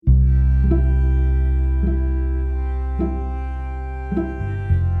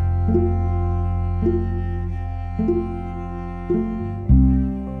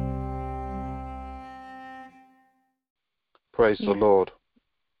Praise the Lord.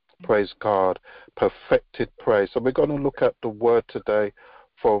 Praise God. Perfected praise. So we're going to look at the word today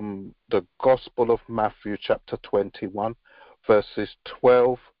from the Gospel of Matthew, chapter 21, verses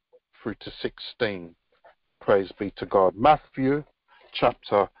 12 through to 16. Praise be to God. Matthew,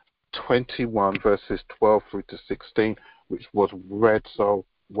 chapter 21, verses 12 through to 16, which was read so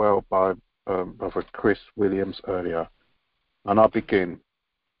well by Brother Chris Williams earlier. And I'll begin.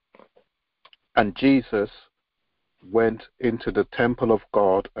 And Jesus went into the temple of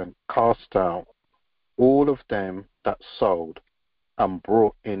God and cast out all of them that sold and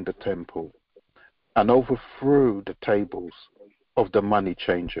brought in the temple, and overthrew the tables of the money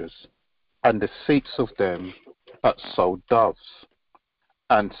changers and the seats of them that sold doves,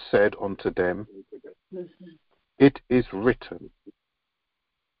 and said unto them, It is written,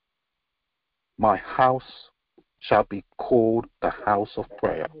 My house shall be called the house of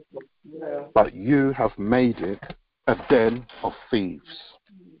prayer, but you have made it a den of thieves.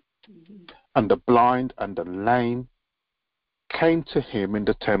 And the blind and the lame came to him in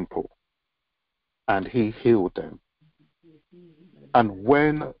the temple, and he healed them. And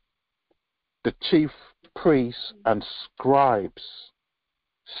when the chief priests and scribes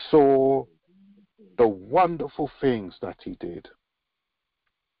saw the wonderful things that he did,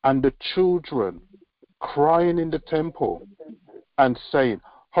 and the children crying in the temple and saying,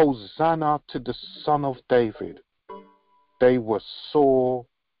 Hosanna to the Son of David, they were sore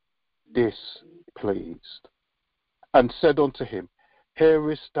displeased, and said unto him,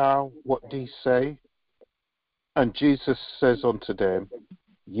 Hearest thou what these say? And Jesus says unto them,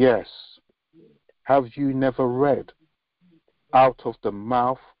 Yes. Have you never read, Out of the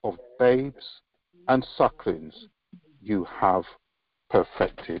mouth of babes and sucklings you have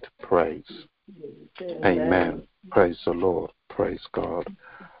perfected praise. Amen. Praise the Lord. Praise God.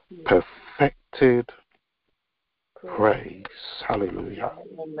 Perfected praise. Hallelujah.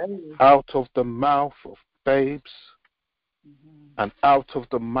 Out of the mouth of babes and out of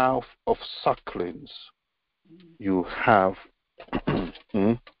the mouth of sucklings you have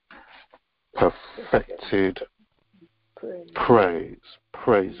perfected praise.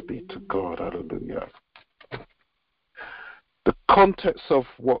 Praise be to God. Hallelujah. The context of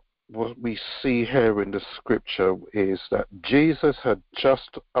what we see here in the scripture is that Jesus had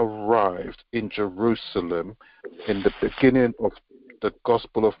just arrived in Jerusalem in the beginning of the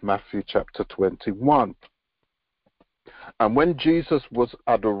Gospel of Matthew chapter 21. And when Jesus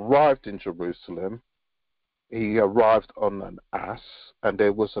had arrived in Jerusalem, he arrived on an ass, and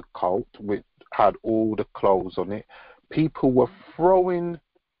there was a colt which had all the clothes on it. People were throwing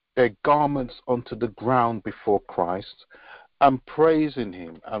their garments onto the ground before Christ and praising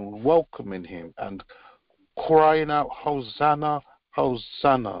him and welcoming him and crying out, Hosanna,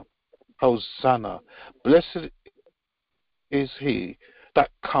 Hosanna, Hosanna. Blessed is he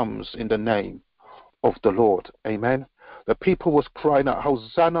that comes in the name of the Lord. Amen. The people was crying out,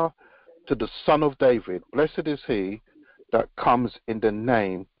 Hosanna to the Son of David. Blessed is he that comes in the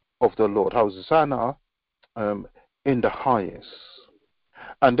name of the Lord. Hosanna in the highest.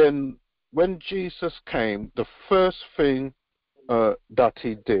 And then when Jesus came, the first thing that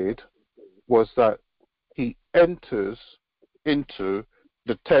he did was that he enters into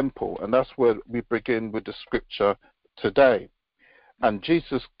the temple, and that's where we begin with the scripture today. And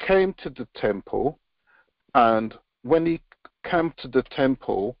Jesus came to the temple, and when he came to the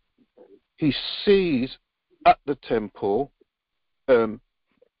temple, he sees at the temple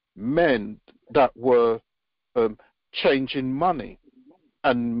men that were changing money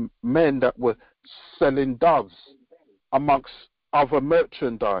and men that were selling doves amongst other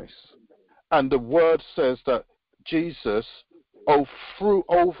merchandise. And the word says that Jesus threw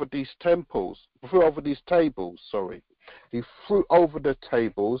over these tables. He threw over the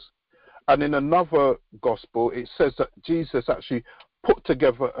tables, and in another gospel it says that Jesus actually put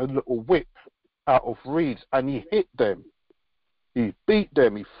together a little whip out of reeds and he hit them. He beat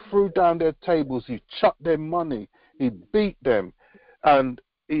them, he threw down their tables, he chucked their money, he beat them, and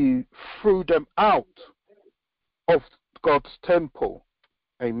he threw them out of God's temple.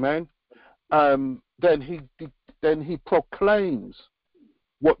 Amen. Then he proclaims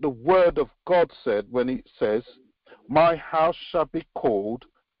what the word of God said when it says, My house shall be called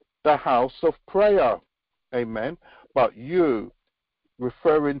the house of prayer. Amen. But you,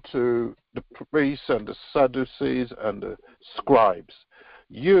 referring to the priests and the Sadducees and the scribes,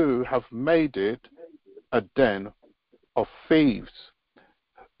 you have made it a den of thieves.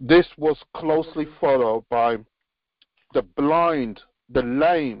 This was closely followed by the blind, the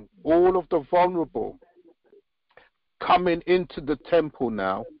lame, all of the vulnerable coming into the temple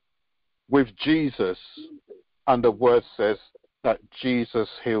now with Jesus And the word says that Jesus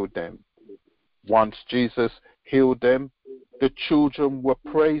healed them. Once Jesus healed them, the children were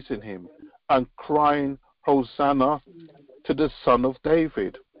praising him and crying, Hosanna to the Son of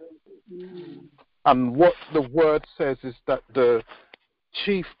David. And what the word says is that the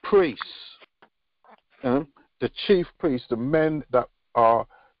chief priests, the men that are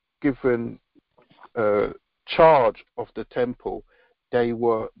given charge of the temple, they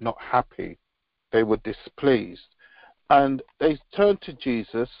were not happy. They were displeased. And they turned to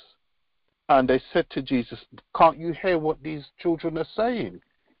Jesus and they said to Jesus, can't you hear what these children are saying?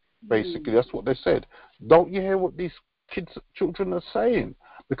 Basically, that's what they said. Don't you hear what these children are saying?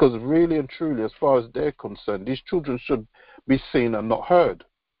 Because really and truly, as far as they're concerned, these children should be seen and not heard.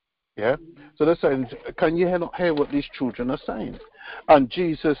 Yeah? So they're saying, can you not hear what these children are saying? And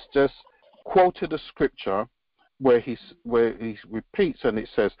Jesus just quoted a scripture where he repeats, and it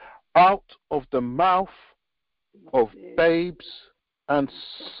says, out of the mouth of babes and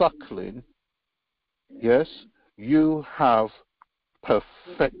suckling, yes, you have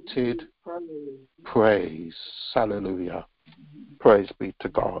perfected praise. Hallelujah. Praise be to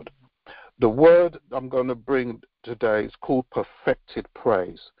God. The word I'm going to bring today is called perfected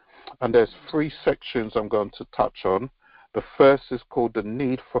praise. And there's 3 sections I'm going to touch on. The first is called the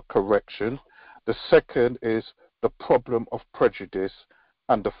need for correction. The second is the problem of prejudice.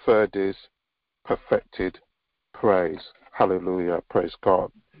 And the third is perfected praise. Hallelujah. Praise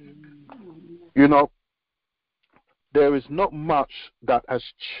God. You know, there is not much that has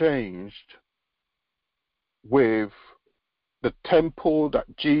changed with the temple that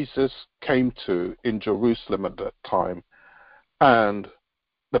Jesus came to in Jerusalem at that time and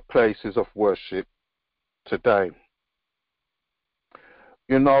the places of worship today.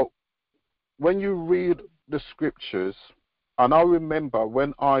 You know, when you read the scriptures, and I remember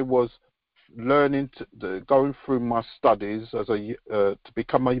when I was learning, going through my studies as to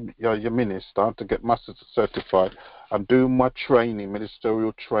become a minister, to get master certified and do my training,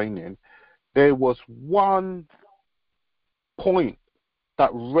 ministerial training, there was one point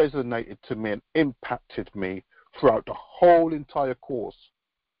that resonated to me and impacted me throughout the whole entire course,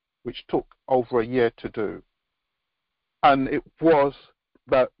 which took over a year to do. And it was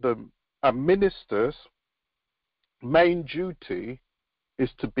that a minister's main duty is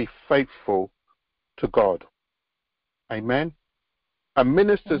to be faithful to God. Amen. A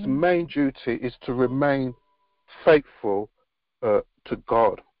minister's main duty is to remain faithful to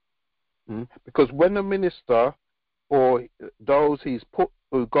God. Because when a minister or those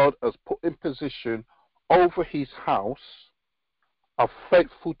who God has put in position over his house are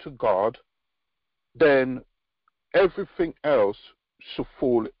faithful to God, then everything else should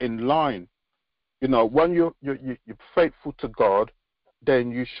fall in line. You know, when you're faithful to God,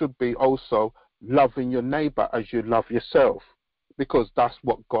 then you should be also loving your neighbor as you love yourself, because that's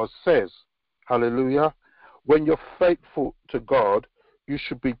what God says. Hallelujah. When you're faithful to God, you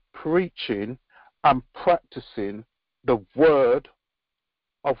should be preaching and practicing the word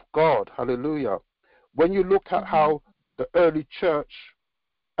of God. Hallelujah. When you look at how the early church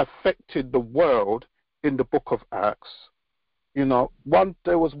affected the world in the book of Acts, you know,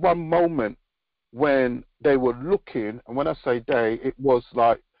 there was one moment when they were looking, and when I say they, it was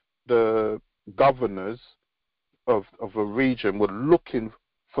like the governors of a region were looking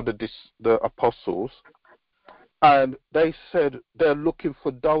for the apostles, and they said they're looking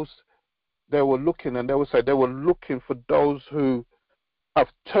for those. They were looking, and they would say they were looking for those who have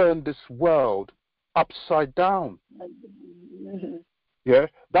turned this world upside down. Yeah,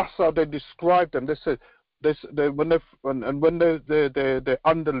 that's how they described them. They said when their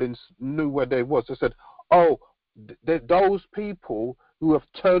underlings knew where they was, they said, "Oh, those people who have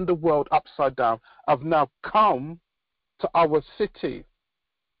turned the world upside down have now come to our city."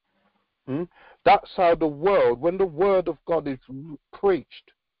 That's how the world, when the word of God is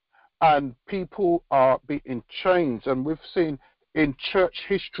preached, and people are being changed, and we've seen in church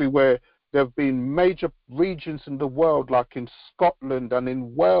history where there have been major regions in the world, like in Scotland and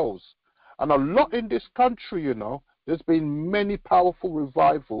in Wales, and a lot in this country, you know, there's been many powerful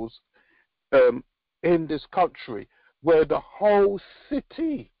revivals in this country where the whole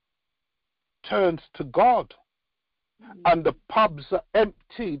city turns to God, and the pubs are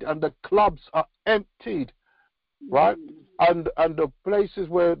emptied and the clubs are emptied, right? And the places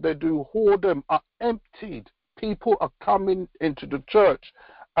where they do whoredom are emptied. People are coming into the church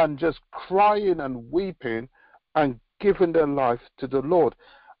and just crying and weeping and giving their life to the Lord.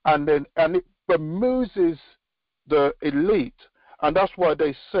 And it bemuses the elite. And that's why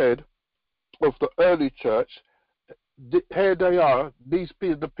they said of the early church, here they are, these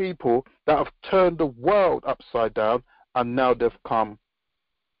the people that have turned the world upside down, and now they've come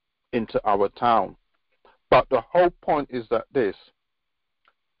into our town. But the whole point is that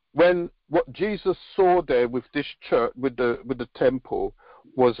when what Jesus saw there with this church, with the temple,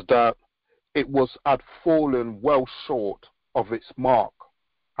 was that it had fallen well short of its mark.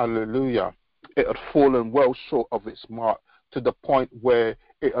 Hallelujah. It had fallen well short of its mark, to the point where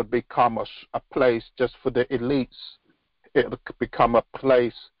it had become a place just for the elites. It had become a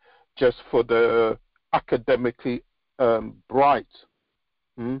place just for the academically bright,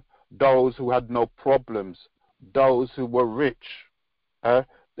 those who had no problems, those who were rich.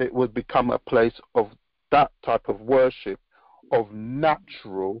 It would become a place of that type of worship, of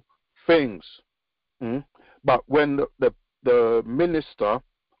natural things. But when the minister,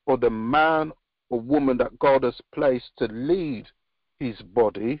 or the man or woman that God has placed to lead his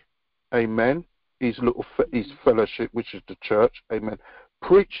body, amen, his fellowship, which is the church, amen,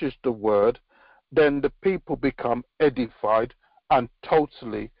 preaches the word, then the people become edified and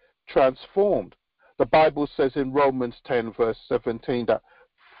totally transformed. The Bible says in Romans 10 verse 17 that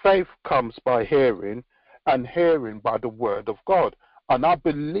faith comes by hearing, and hearing by the word of God. And I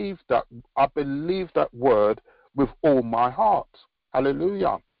believe that word with all my heart.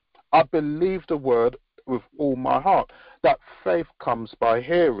 Hallelujah. I believe the word with all my heart, that faith comes by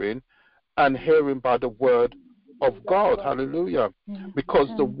hearing, and hearing by the word of God. Hallelujah. Because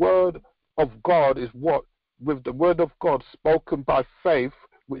the word of God is what, with the word of God spoken by faith,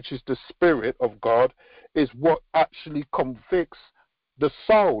 which is the Spirit of God, is what actually convicts the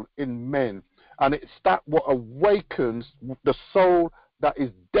soul in men. And it's that what awakens the soul that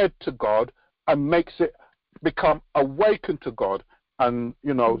is dead to God and makes it become awakened to God. And,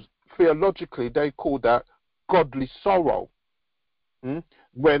 theologically, they call that godly sorrow.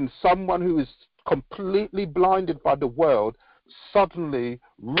 When someone who is completely blinded by the world suddenly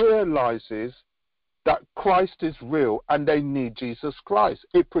realizes that Christ is real and they need Jesus Christ,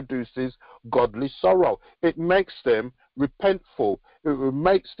 it produces godly sorrow. It makes them repentful. It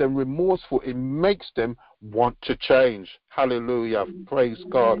makes them remorseful. It makes them want to change. Hallelujah. Praise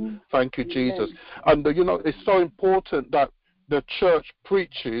God. Thank you, Jesus. And, it's so important that the church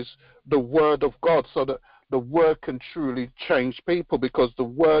preaches the word of God, so that the word can truly change people, because the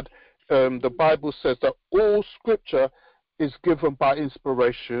word, the Bible says that all scripture is given by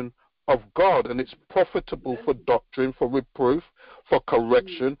inspiration of God, and it's profitable for doctrine, for reproof, for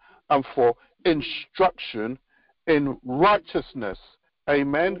correction, and for instruction in righteousness.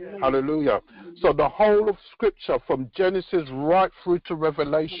 Amen. Hallelujah. So the whole of scripture from Genesis right through to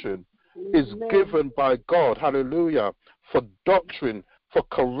Revelation is given by God. Hallelujah. For doctrine, for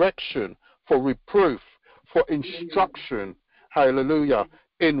correction, for reproof, for instruction. Hallelujah.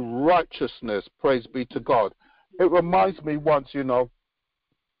 In righteousness. Praise be to God. It reminds me once, and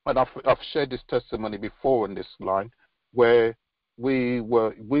I've shared this testimony before in this line, where we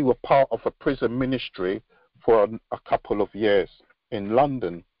were part of a prison ministry for a couple of years in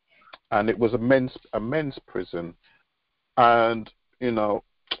London, and it was a men's prison. And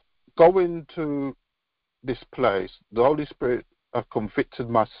going to this place, the Holy Spirit convicted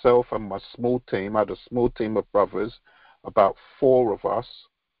myself and my small team. I had a small team of brothers, about 4 of us,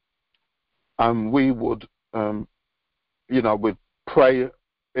 and we would we'd pray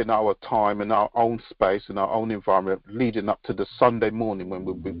in our time, in our own space, in our own environment, leading up to the Sunday morning when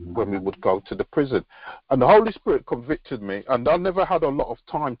we would go to the prison. And the Holy Spirit convicted me, and I never had a lot of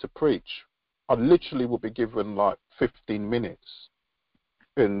time to preach. I literally would be given like 15 minutes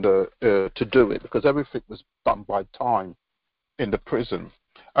to do it, because everything was done by time in the prison.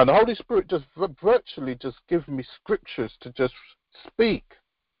 And the Holy Spirit just virtually just gave me scriptures to just speak.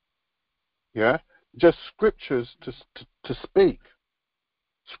 Yeah, just scriptures to speak.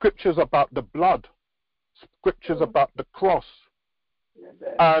 Scriptures about the blood, scriptures about the cross.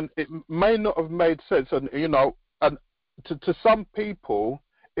 And it may not have made sense, and and to some people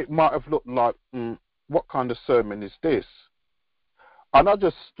it might have looked like, what kind of sermon is this? And I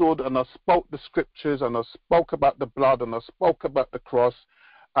just stood and I spoke the scriptures, and I spoke about the blood, and I spoke about the cross,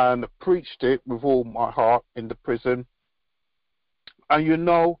 and preached it with all my heart in the prison. And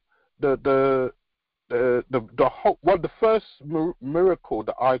the first miracle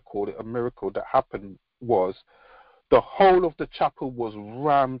that I called it a miracle that happened was the whole of the chapel was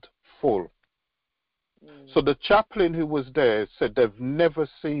rammed full. So the chaplain who was there said they've never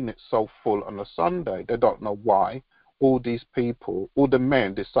seen it so full on a Sunday. They don't know why all these people, all the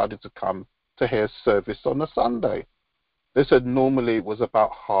men, decided to come to hear service on a Sunday. They said normally it was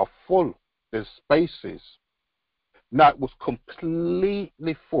about half full. There's spaces. Now it was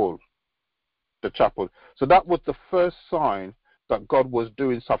completely full. the chapel. So that was the first sign that God was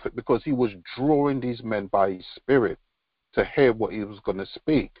doing something, because he was drawing these men by his spirit to hear what he was going to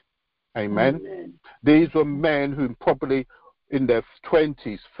speak. Amen. Amen. These were men who probably in their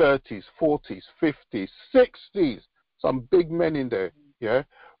 20s, 30s, 40s, 50s, 60s, some big men in there, yeah,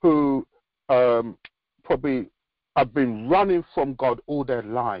 who probably have been running from God all their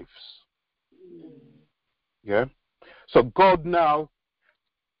lives. Yeah. So God now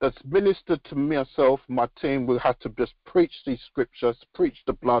has ministered to myself, my team. We had to just preach these scriptures, preach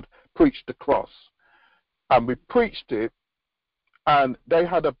the blood, preach the cross. And we preached it, and they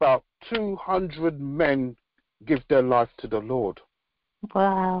had about 200 men give their life to the Lord.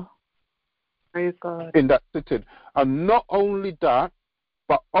 Wow. Praise God. In that sitting. And not only that,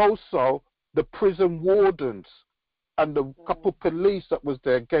 but also the prison wardens and the couple police that was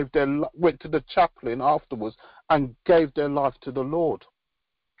there went to the chaplain afterwards and gave their life to the Lord.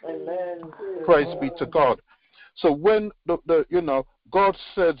 Amen. Praise be to God. So when God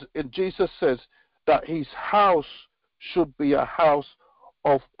says, and Jesus says that his house should be a house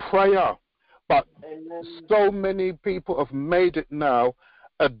of prayer, but so many people have made it now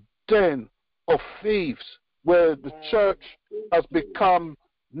a den of thieves, where the church has become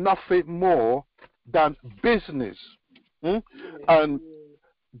nothing more than business. And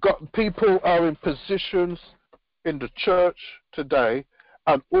people are in positions in the church today,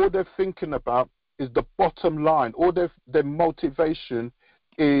 and all they're thinking about is the bottom line. All their motivation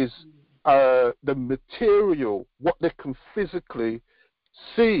is the material, what they can physically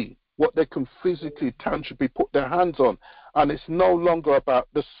see, what they can physically, tangibly put their hands on. And it's no longer about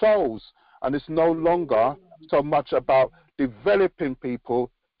the souls, and it's no longer so much about developing people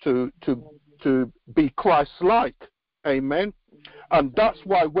to be Christ-like. Amen. And that's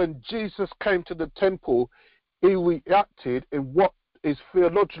why when Jesus came to the temple, he reacted in what is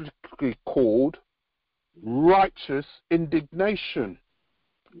theologically called righteous indignation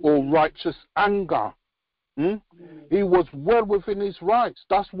or righteous anger. He was well within his rights.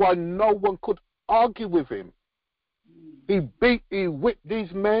 That's why no one could argue with him. He whipped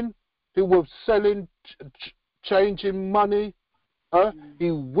these men who were selling, changing money.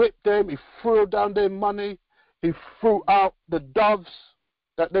 He whipped them. He threw down their money. He threw out the doves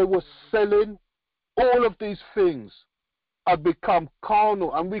that they were selling. All of these things have become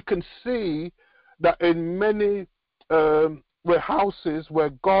carnal, and we can see that in many houses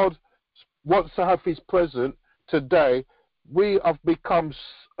where God wants to have his presence today, we have become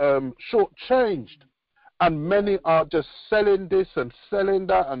shortchanged, and many are just selling this and selling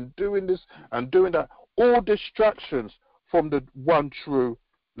that and doing this and doing that, all distractions from the one true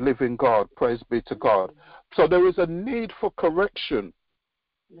living God. Praise be to God. So there is a need for correction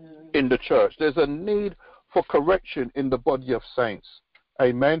in the church. There's a need for correction in the body of saints.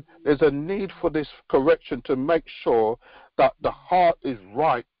 Amen. There's a need for this correction to make sure that the heart is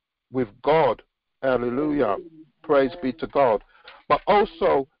right with God. Hallelujah. Praise be to God. But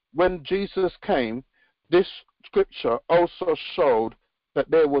also, when Jesus came, this scripture also showed that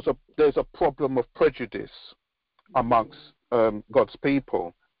there's a problem of prejudice amongst God's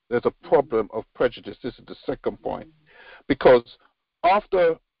people. There's a problem of prejudice. This is the second point. Because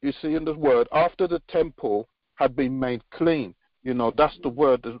after, you see in the word, after the temple had been made clean, that's the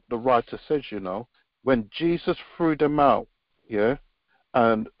word the writer says, when Jesus threw them out,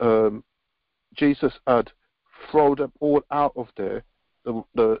 and Jesus had thrown them all out of there,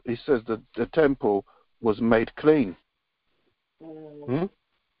 he says that the temple was made clean.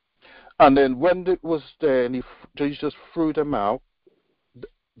 And then when it was there and Jesus threw them out,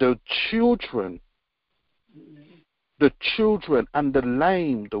 the children and the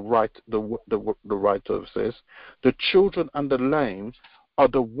lame, the writer says, the children and the lame are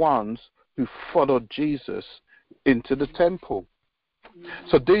the ones who followed Jesus into the temple.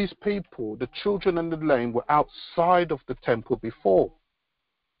 So these people, the children and the lame, were outside of the temple before,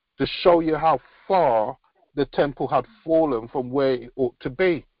 to show you how far the temple had fallen from where it ought to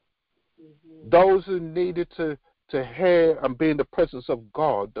be. Those who needed to hear and be in the presence of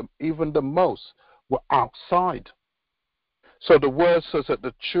God, even the most, were outside. So the word says that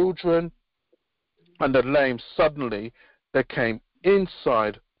the children and the lame, suddenly they came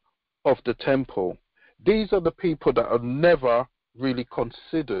inside of the temple. These are the people that are never really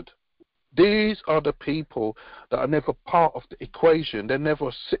considered. These are the people that are never part of the equation. They're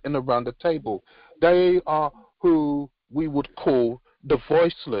never sitting around the table. They are who we would call the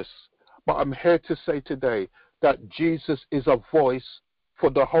voiceless. But I'm here to say today that Jesus is a voice for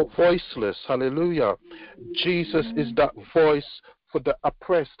the voiceless. Hallelujah. Jesus is that voice for the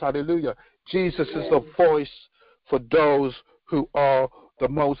oppressed. Hallelujah. Jesus is a voice for those who are the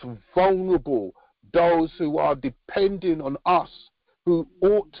most vulnerable, those who are depending on us, who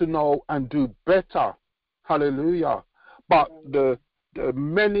ought to know and do better. Hallelujah. But the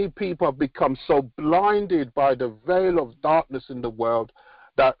many people have become so blinded by the veil of darkness in the world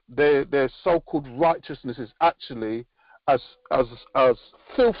that their so-called righteousness is actually as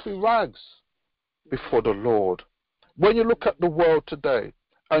filthy rags before the Lord. When you look at the world today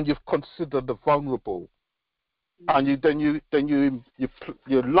and you've considered the vulnerable, and you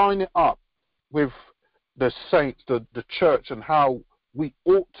line it up with the saints, the church, and how we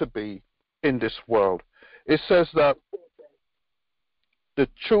ought to be in this world, it says that the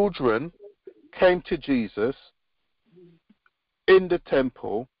children came to Jesus in the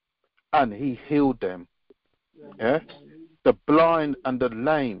temple and he healed them. Yeah? The blind and the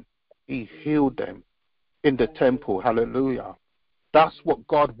lame, he healed them in the temple. Hallelujah. That's what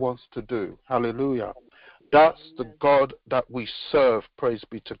God wants to do. Hallelujah. That's the God that we serve. Praise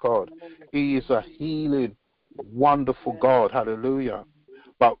be to God. He is a healing, wonderful God. Hallelujah.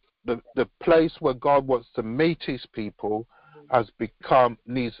 But the place where God wants to meet his people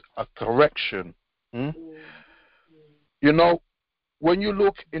needs a correction. You know, when you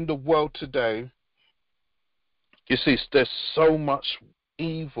look in the world today, you see there's so much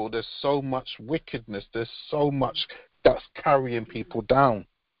evil, there's so much wickedness, there's so much that's carrying people down.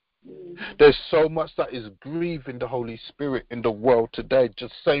 There's so much that is grieving the Holy Spirit in the world today,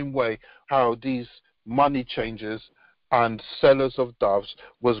 just same way how these money changers and sellers of doves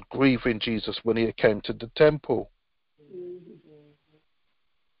was grieving Jesus when he came to the temple.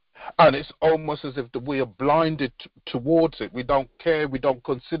 And it's almost as if we are blinded towards it. We don't care, we don't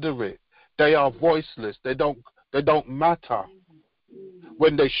consider it. They are voiceless. They don't matter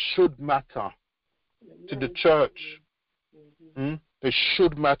when they should matter to the church. They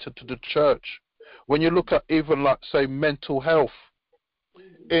should matter to the church. When you look at even, like, say, mental health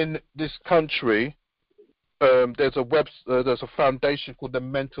in this country, there's a foundation called the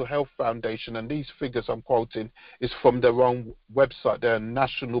Mental Health Foundation, and these figures I'm quoting is from their own website. They're a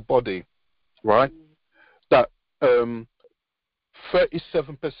national body, right? That 37%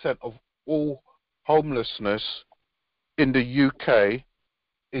 of all homelessness in the UK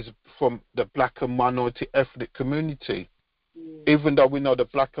is from the black and minority ethnic community. Even though we know the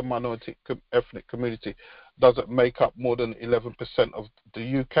black and minority ethnic community doesn't make up more than 11% of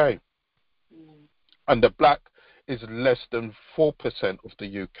the UK. And the black is less than 4% of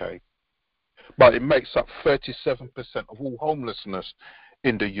the UK. But it makes up 37% of all homelessness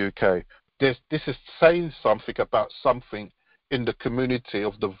in the UK. This is saying something about something in the community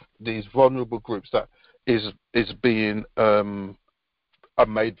of these vulnerable groups that is being are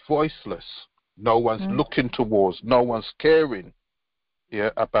made voiceless. No one's looking towards, no one's caring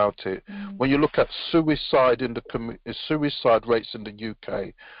about it. When you look at suicide in the suicide rates in the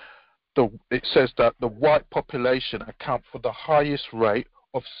UK, it says that the white population account for the highest rate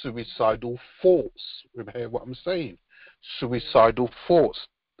of suicidal thoughts. Remember what I'm saying? Suicidal thoughts.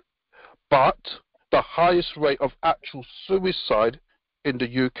 But the highest rate of actual suicide in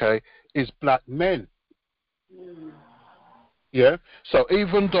the UK is black men. Yeah. So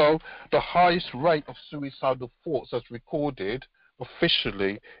even though the highest rate of suicidal thoughts as recorded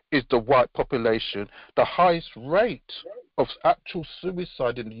officially is the white population, the highest rate of actual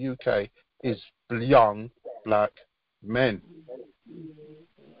suicide in the UK is young black men.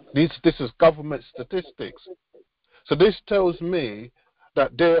 This is government statistics. So this tells me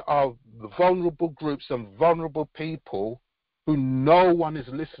that there are vulnerable groups and vulnerable people who no one is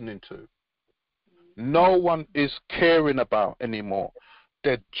listening to. No one is caring about anymore.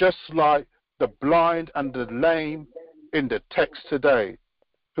 They're just like the blind and the lame in the text today,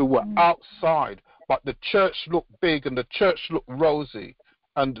 who were outside, but the church looked big and the church looked rosy,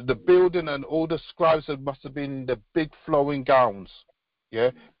 and the building and all the scribes must have been in the big flowing gowns.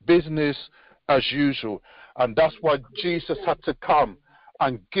 Yeah, business as usual. And that's why Jesus had to come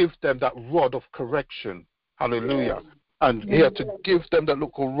and give them that rod of correction. Hallelujah. And he had to give them that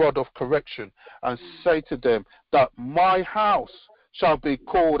little rod of correction and say to them that my house shall be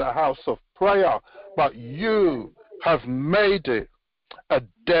called a house of prayer, but you have made it a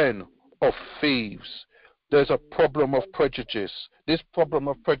den of thieves. There's a problem of prejudice. This problem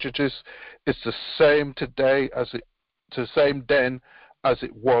of prejudice is the same today the same then as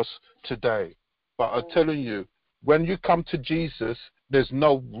it was today. But I'm telling you, when you come to Jesus, there's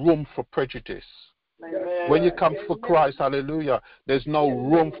no room for prejudice. Amen. When you come for Christ, hallelujah, there's no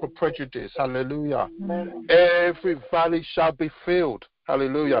room for prejudice, hallelujah. Amen. Every valley shall be filled,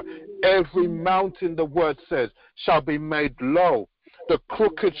 hallelujah. Every mountain, the word says, shall be made low. The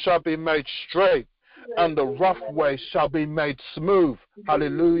crooked shall be made straight, and the rough way shall be made smooth.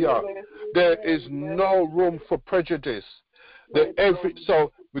 Hallelujah. There is no room for prejudice.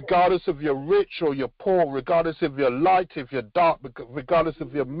 So regardless if you're rich or you're poor, regardless if you're light, if you're dark, regardless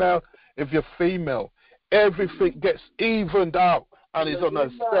if you're male, if you're female, everything gets evened out and is on the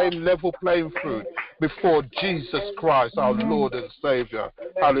same level playing field before Jesus Christ, our Lord and Savior.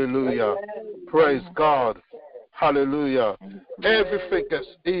 Hallelujah. Praise God. Hallelujah. Everything gets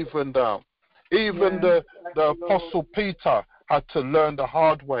evened out. Even the Apostle Peter had to learn the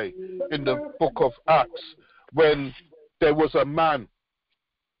hard way in the book of Acts when there was a man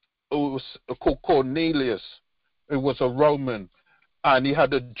who was called Cornelius, who was a Roman, and he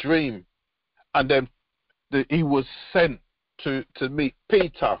had a dream, and then he was sent to meet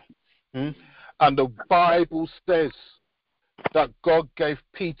Peter. And the Bible says that God gave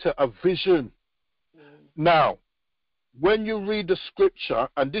Peter a vision. Now, when you read the scripture,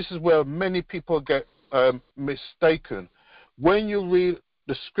 and this is where many people get mistaken, when you read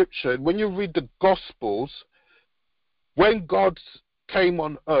the scripture, when you read the Gospels, when God came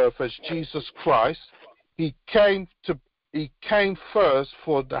on earth as Jesus Christ, he came first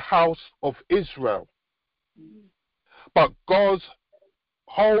for the house of Israel. But God's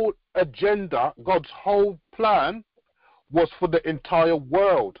whole agenda, God's whole plan was for the entire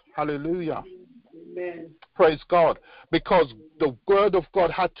world. Hallelujah. Amen. Praise God. Because the word of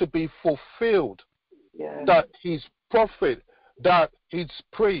God had to be fulfilled. Yes. That his prophet, that his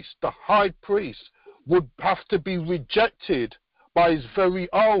priest, the high priest, would have to be rejected by his very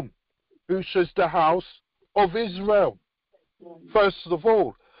own, who is the house of Israel. First of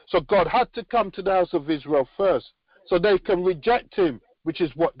all. So God had to come to the house of Israel first, so they can reject him, which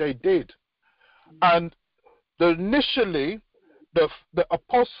is what they did. And initially, the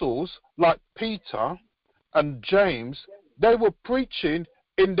apostles, like Peter and James, they were preaching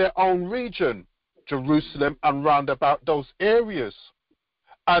in their own region, Jerusalem and round about those areas.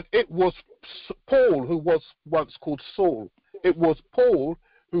 And it was Paul, who was once called Saul. It was Paul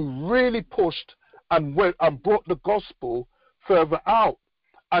who really pushed and went and brought the gospel further out.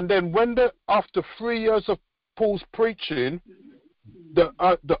 And then after 3 years of Paul's preaching, the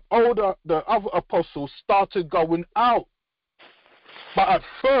other apostles started going out. But at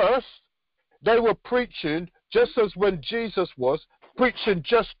first, they were preaching just as when Jesus was preaching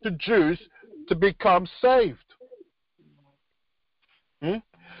just to Jews to become saved.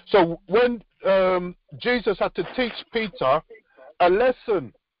 So when Jesus had to teach Peter a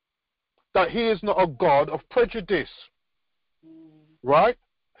lesson that he is not a God of prejudice, right?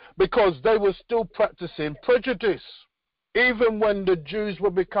 Because they were still practicing prejudice. Even when the Jews were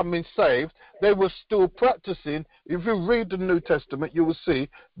becoming saved, they were still practicing. If you read the New Testament, you will see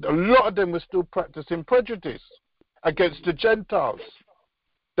a lot of them were still practicing prejudice against the Gentiles.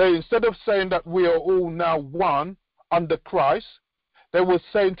 They, instead of saying that we are all now one under Christ, they were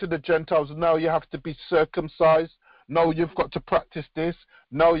saying to the Gentiles, no, you have to be circumcised. No, you've got to practice this.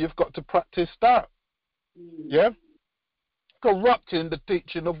 No, you've got to practice that. Yeah? Corrupting the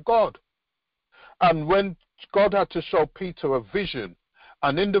teaching of God. And when God had to show Peter a vision,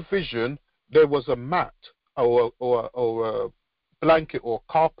 and in the vision there was a mat or a blanket or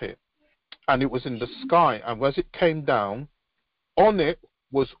carpet, and it was in the sky, and as it came down, on it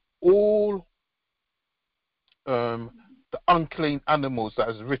was all the unclean animals that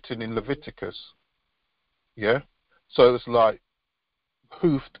is written in Leviticus. Yeah? So it's like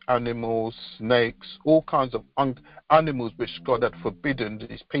hoofed animals, snakes, all kinds of animals which God had forbidden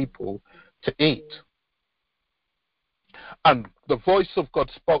these people to eat. And the voice of God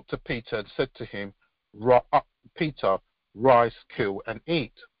spoke to Peter and said to him, Peter, rise, kill, and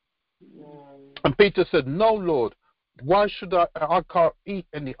eat. And Peter said, no, Lord, why should I can't eat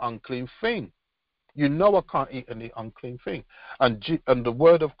any unclean thing. You know I can't eat any unclean thing. And the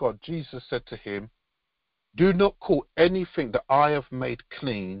word of God, Jesus said to him, do not call anything that I have made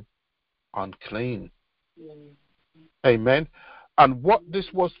clean unclean. Amen. And what this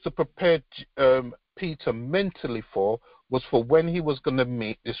was to prepare Peter mentally for was for when he was going to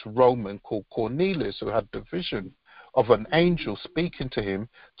meet this Roman called Cornelius, who had the vision of an angel speaking to him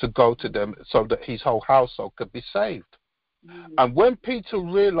to go to them so that his whole household could be saved. And when Peter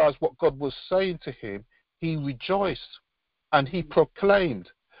realized what God was saying to him, he rejoiced and he proclaimed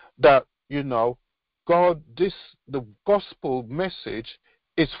that, you know, the gospel message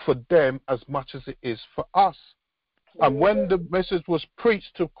is for them as much as it is for us. And when the message was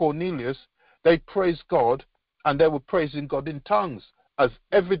preached to Cornelius, they praised God, and they were praising God in tongues as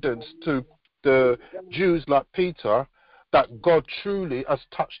evidence to the Jews like Peter that God truly has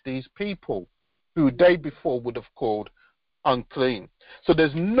touched these people who they before would have called unclean. So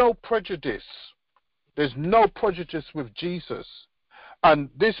there's no prejudice There's no prejudice with Jesus. And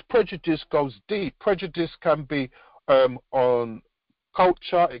this prejudice goes deep. Prejudice can be on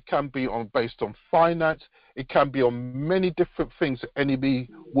culture, it can be based on finance, it can be on many different things that enemy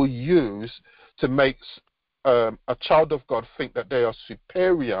will use to make a child of God think that they are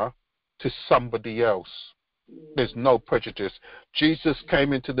superior to somebody else. There's no prejudice. Jesus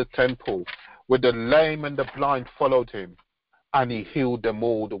came into the temple where the lame and the blind followed him, and he healed them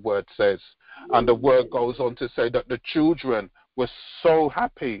all, the word says. And the word goes on to say that the children were so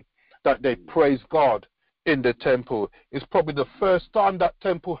happy that they praised God in the temple. It's probably the first time that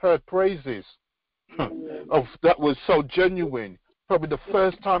temple heard praises of that was so genuine. Probably the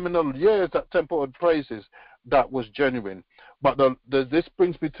first time in the years that temple heard praises that was genuine. But this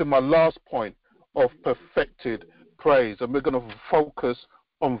brings me to my last point of perfected praise. And we're going to focus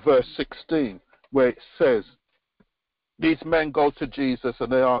on verse 16, where it says, these men go to Jesus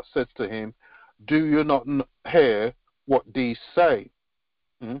and they said to him, do you not hear what these say?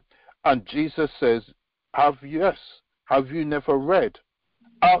 And Jesus says, have you never read?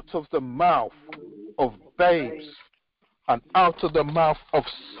 Out of the mouth of babes and out of the mouth of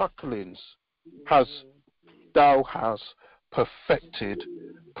sucklings thou hast perfected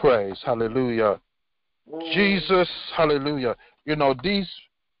praise. Hallelujah. Jesus, hallelujah. You know, these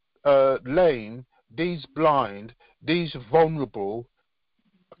lame, these blind, these vulnerable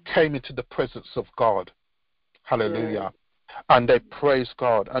came into the presence of God. Hallelujah. And they praise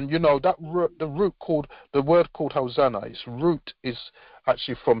God. And you know, that the word called Hosanna, its root is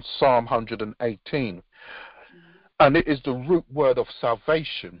actually from Psalm 118. And it is the root word of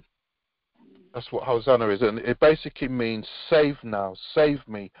salvation. That's what Hosanna is. And it basically means save now, save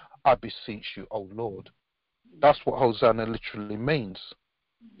me, I beseech you, O Lord. That's what Hosanna literally means.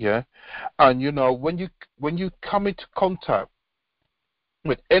 Yeah. And you know, when you come into contact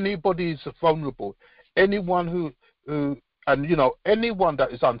with anybody who's vulnerable, anyone who and you know, anyone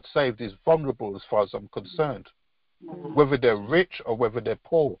that is unsaved is vulnerable as far as I'm concerned. Whether they're rich or whether they're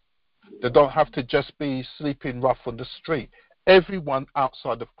poor. They don't have to just be sleeping rough on the street. Everyone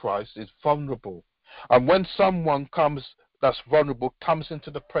outside of Christ is vulnerable. And when someone that's vulnerable comes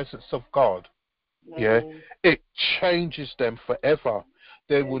into the presence of God, it changes them forever.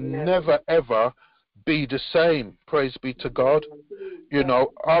 They will never ever be the same. Praise be to God. You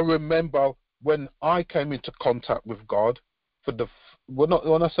know, I remember when I came into contact with God when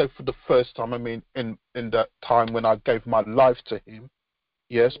I say for the first time, I mean in that time when I gave my life to him.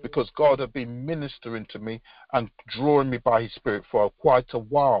 Yes, because God had been ministering to me and drawing me by his Spirit for quite a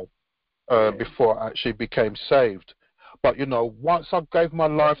while before I actually became saved. But, you know, once I gave my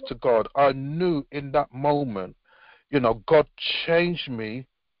life to God, I knew in that moment, you know, God changed me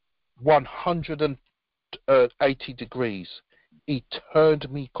 180 degrees. He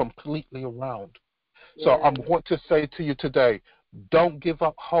turned me completely around. So I want to say to you today, don't give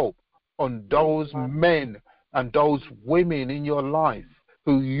up hope on those men and those women in your life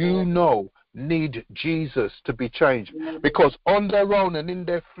who you know need Jesus to be changed. Because on their own and in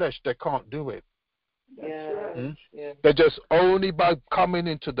their flesh, they can't do it. They're just only by coming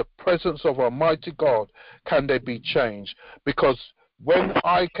into the presence of Almighty God can they be changed. Because when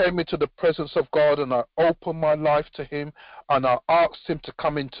I came into the presence of God and I opened my life to him and I asked him to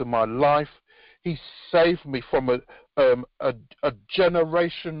come into my life, he saved me from a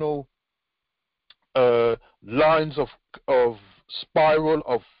generational lines of spiral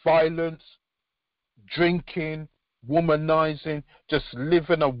of violence, drinking, womanizing, just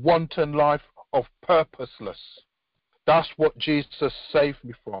living a wanton life of purposeless. That's what Jesus saved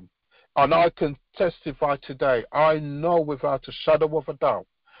me from. And I can testify today, I know without a shadow of a doubt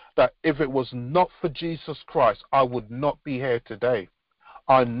that if it was not for Jesus Christ, I would not be here today.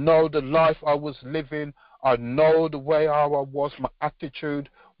 I know the life I was living. I know the way how I was, my attitude,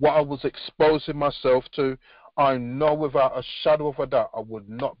 what I was exposing myself to. I know without a shadow of a doubt I would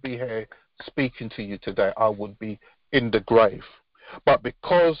not be here speaking to you today. I would be in the grave. But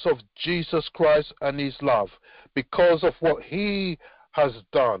because of Jesus Christ and his love, because of what he has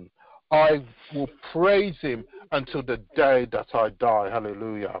done, I will praise him until the day that I die.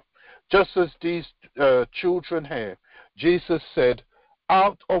 Hallelujah. Just as these children here, Jesus said,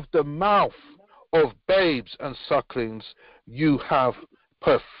 out of the mouth of babes and sucklings you have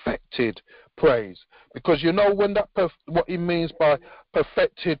perfected praise. Because you know when what he means by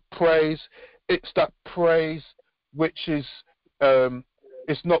perfected praise, it's that praise which is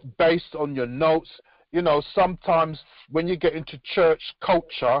it's not based on your notes. You know, sometimes when you get into church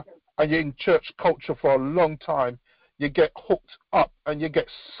culture and you're in church culture for a long time, you get hooked up and you get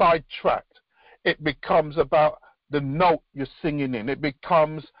sidetracked. It becomes about the note you're singing in. It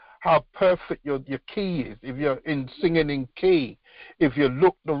becomes how perfect your key is, if you're singing in key, if you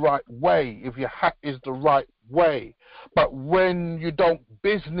look the right way, if your hat is the right way. But when you don't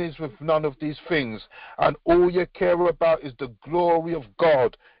business with none of these things, and all you care about is the glory of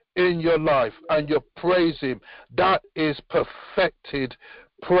God in your life, and you praise him, that is perfected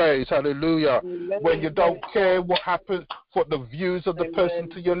praise. Hallelujah. When you don't care what happens, what the views of the person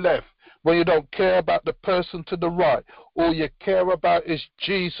to your left, when you don't care about the person to the right, all you care about is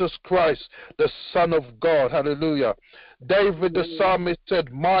Jesus Christ, the Son of God. Hallelujah. David the psalmist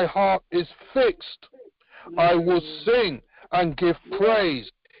said, my heart is fixed. I will sing and give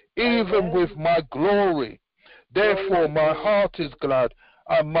praise, even with my glory. Therefore my heart is glad,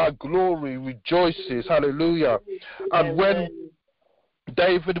 and my glory rejoices. Hallelujah. And when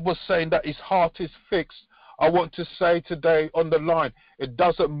David was saying that his heart is fixed, I want to say today on the line, it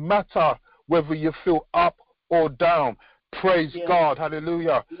doesn't matter whether you feel up or down. Praise God,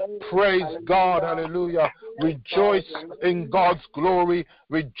 hallelujah. Praise God, hallelujah. Rejoice in God's glory.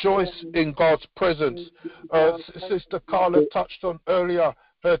 Rejoice in God's presence. Sister Carla touched on earlier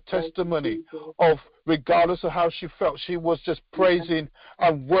her testimony of, regardless of how she felt, she was just praising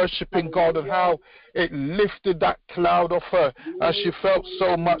and worshiping God, and how it lifted that cloud off her and she felt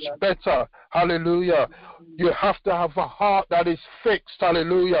so much better. Hallelujah. You have to have a heart that is fixed,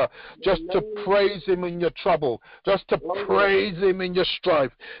 hallelujah, just to praise him in your trouble, just to praise him in your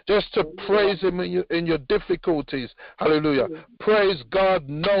strife, just to praise him in your difficulties. Hallelujah. Praise God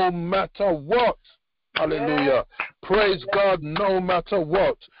no matter what. Hallelujah. Praise God no matter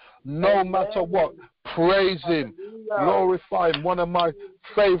what. No matter what. Praise him. Glorify him. One of my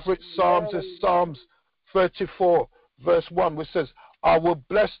favorite psalms is Psalms 34 verse 1, which says, I will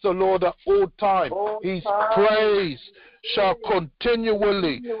bless the Lord at all times. His praise shall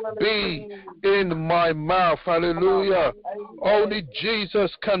continually be in my mouth. Hallelujah. Only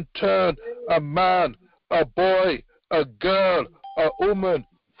Jesus can turn a man, a boy, a girl, a woman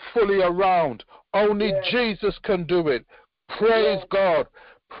fully around. Only Jesus can do it. Praise God.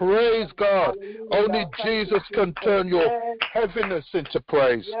 Praise God. Only Jesus can turn your heaviness into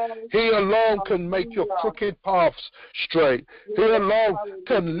praise. He alone can make your crooked paths straight. He alone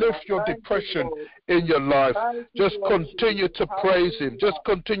can lift your depression in your life. Just continue to praise him. Just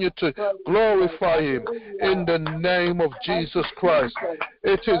continue to glorify him in the name of Jesus Christ.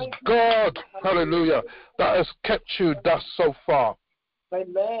 It is God, hallelujah, that has kept you thus so far. But,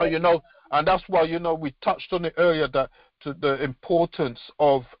 and that's why, we touched on it earlier, that to the importance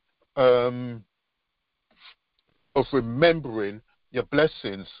of remembering your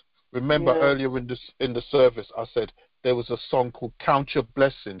blessings. Remember earlier in the service, I said there was a song called Count Your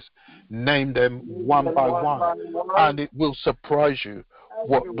Blessings, name them one by one, and it will surprise you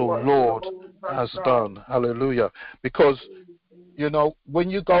what the Lord has done. Hallelujah. Because, when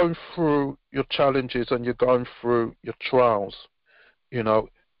you're going through your challenges and you're going through your trials,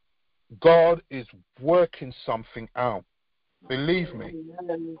 God is working something out. Believe me.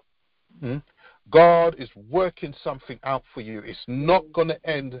 God is working something out for you. It's not going to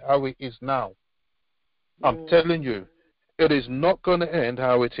end how it is now. I'm telling you, it is not going to end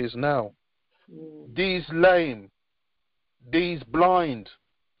how it is now. These lame, these blind,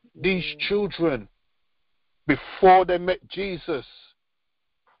 these children, before they met Jesus,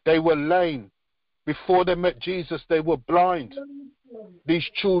 they were lame. Before they met Jesus, they were blind. These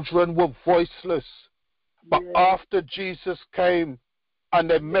children were voiceless. But after Jesus came and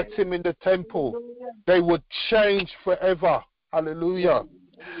they met him in the temple, they were changed forever. Hallelujah.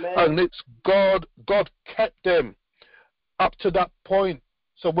 And it's God kept them up to that point.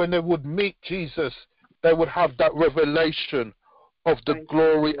 So when they would meet Jesus, they would have that revelation of the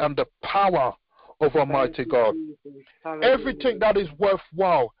glory and the power of Almighty God. Everything that is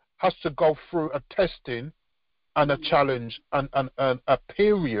worthwhile has to go through a testing and a challenge and a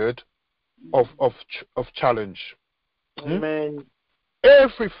period of challenge. Amen.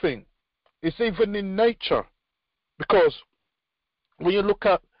 Everything. It's even in nature, because when you look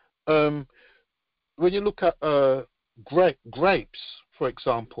at grapes, for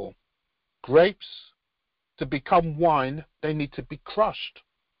example, grapes, to become wine, they need to be crushed.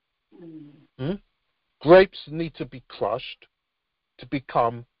 Grapes need to be crushed to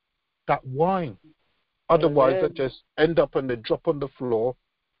become that wine. Otherwise, they just end up and they drop on the floor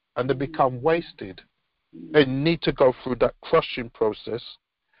and they become wasted. They need to go through that crushing process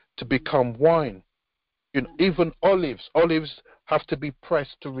to become wine. Even olives have to be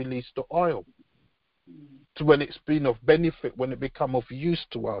pressed to release the oil. To when it's been of benefit, when it become of use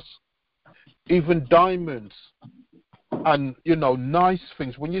to us. Even diamonds and, nice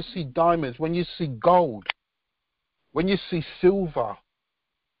things. When you see diamonds, when you see gold, when you see silver,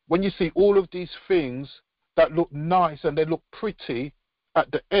 when you see all of these things that look nice and they look pretty at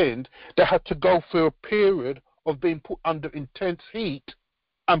the end, they had to go through a period of being put under intense heat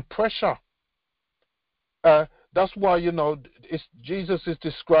and pressure. That's why, Jesus is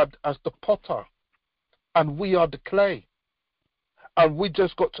described as the potter, and we are the clay. And we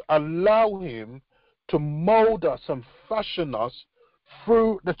just got to allow him to mold us and fashion us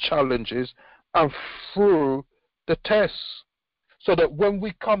through the challenges and through the tests, so that when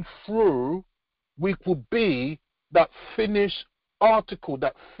we come through, we will be that finished article,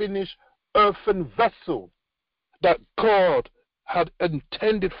 that finished earthen vessel that God had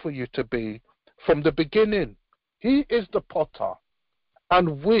intended for you to be from the beginning. He is the potter,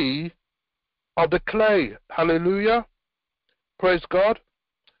 and we are the clay. Hallelujah. Praise God.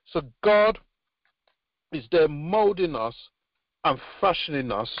 So God is there molding us and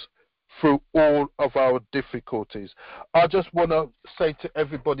fashioning us through all of our difficulties. I just want to say to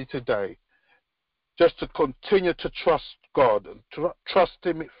everybody today, just to continue to trust God, trust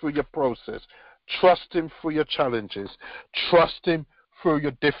him through your process, trust him through your challenges, trust him through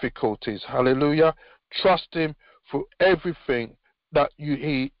your difficulties. Hallelujah. Trust him for everything that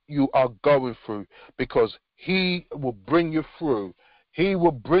you are going through, because he will bring you through. He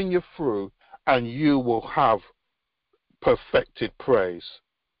will bring you through, and you will have perfected praise.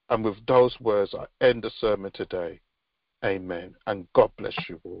 And with those words, I end the sermon today. Amen. And God bless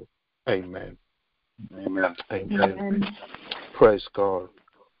you all. Amen. Amen. Amen. Praise God.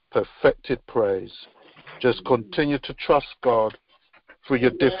 Perfected praise. Just continue to trust God through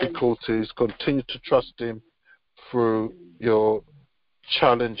your difficulties. Continue to trust him through your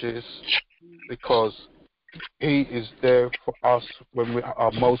challenges, because he is there for us when we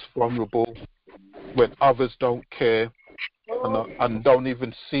are most vulnerable, when others don't care and don't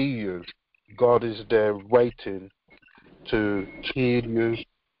even see you. God is there waiting to heal you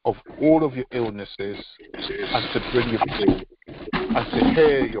of all of your illnesses and to bring you through and to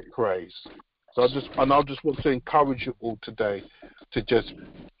hear your praise. So I just want to encourage you all today to just,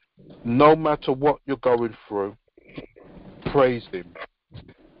 no matter what you're going through, praise him.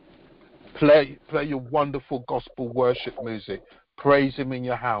 Play your wonderful gospel worship music. Praise him in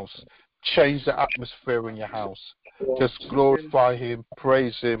your house. Change the atmosphere in your house. Just glorify him,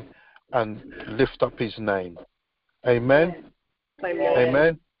 praise him, and lift up his name. Amen.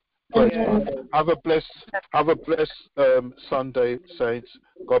 Amen. Praise God. Have a blessed Sunday, saints.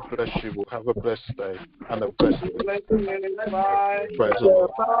 God bless you. We'll have a blessed day and a blessed week. Praise the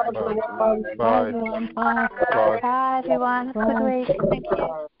Lord. Bye. Bye. Bye, everyone. Have a good week. Thank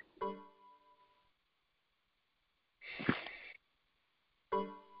you.